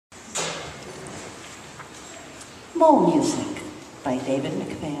Mole Music by David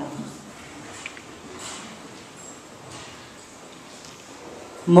McPhail.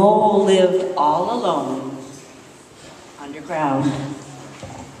 Mole lived all alone underground.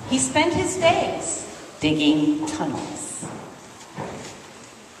 He spent his days digging tunnels.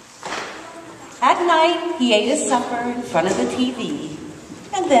 At night, he ate his supper in front of the TV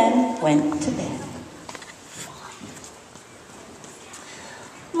and then went to bed.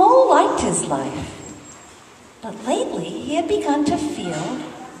 Mole liked his life, but lately he had begun to feel there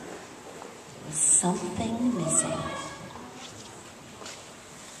was something missing.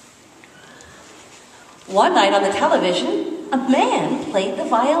 One night on the television, a man played the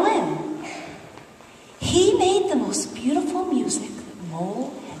violin. He made the most beautiful music that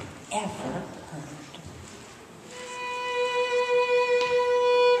Mole had ever heard.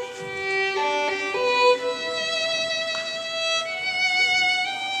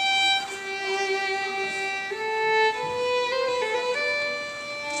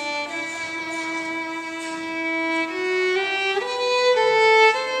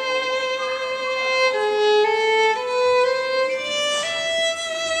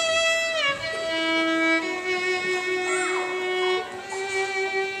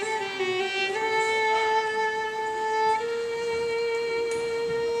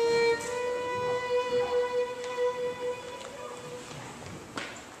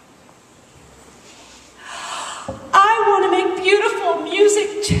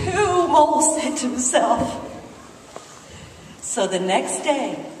 Mole said to himself. So the next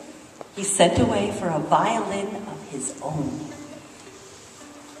day, he sent away for a violin of his own.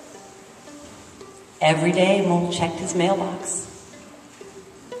 Every day, Mole checked his mailbox.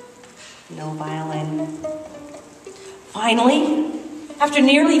 No violin. Finally, after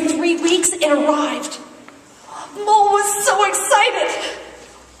nearly 3 weeks, it arrived. Mole was so excited.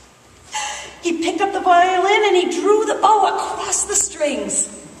 He picked up the violin and he drew the bow across the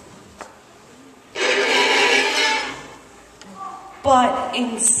strings. But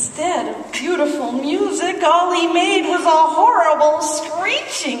instead of beautiful music, all he made was a horrible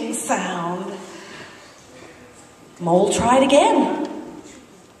screeching sound. Mole tried again.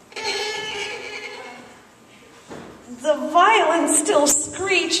 The violin still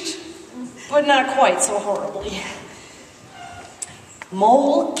screeched, but not quite so horribly.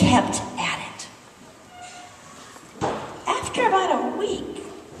 Mole kept at it. After about a week,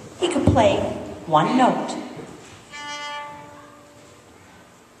 he could play one note.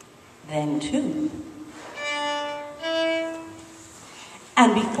 Then 2.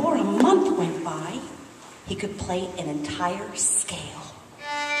 And before a month went by, he could play an entire scale.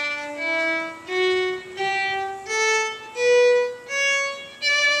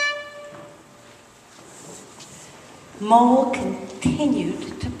 Mole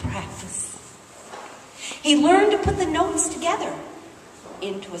continued to practice. He learned to put the notes together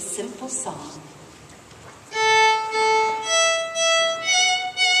into a simple song.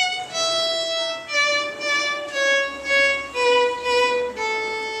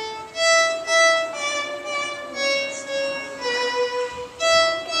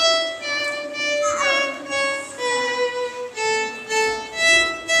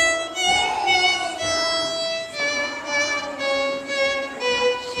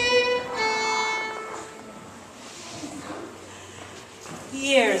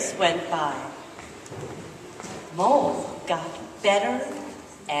 Years went by. Mole got better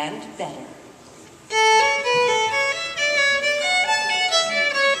and better.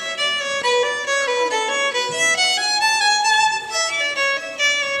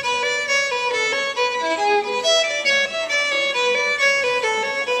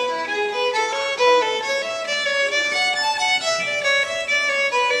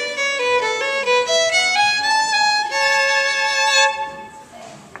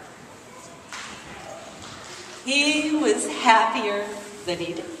 He was happier than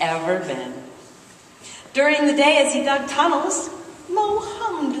he'd ever been. During the day as he dug tunnels, Mole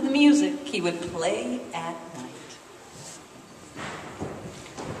hummed the music he would play at night.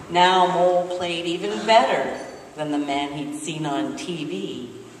 Now Mole played even better than the man he'd seen on TV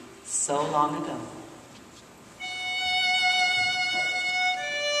so long ago.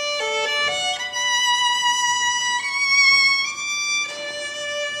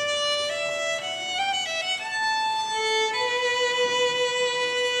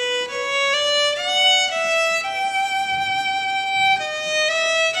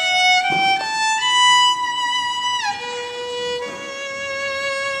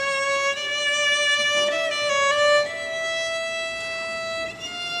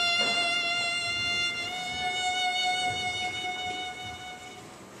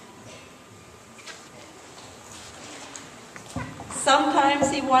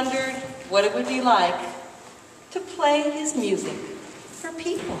 Sometimes he wondered what it would be like to play his music for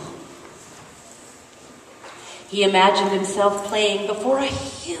people. He imagined himself playing before a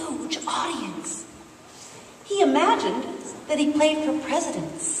huge audience. He imagined that he played for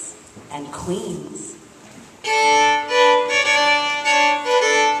presidents and queens.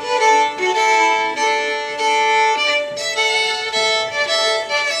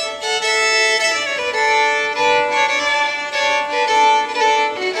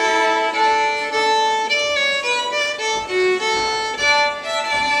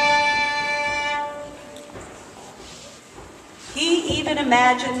 He even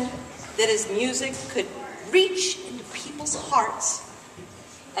imagined that his music could reach into people's hearts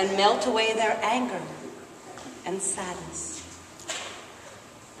and melt away their anger and sadness.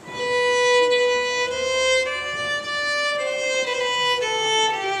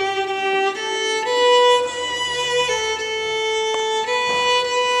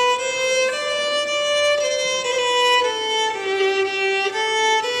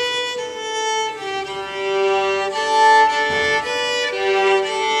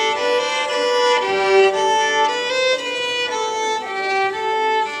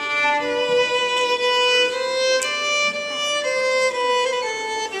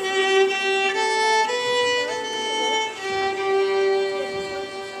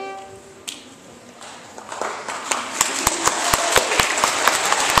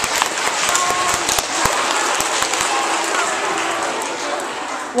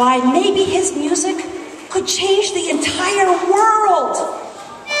 Why, maybe his music could change the entire world.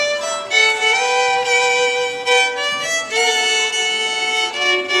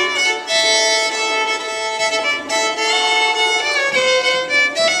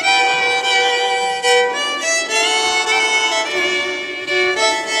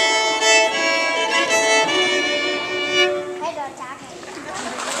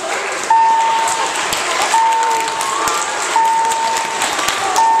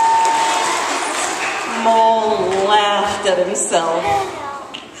 Mole laughed at himself.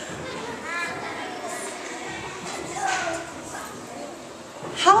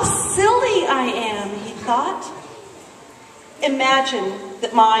 How silly I am, he thought. Imagine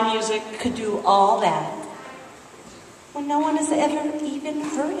that my music could do all that when no one has ever even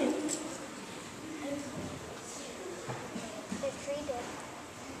heard it.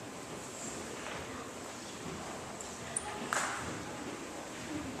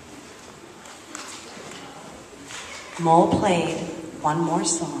 Mole played one more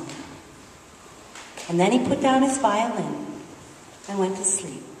song, and then he put down his violin and went to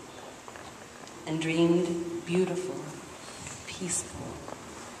sleep and dreamed beautiful, peaceful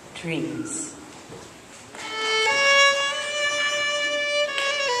dreams.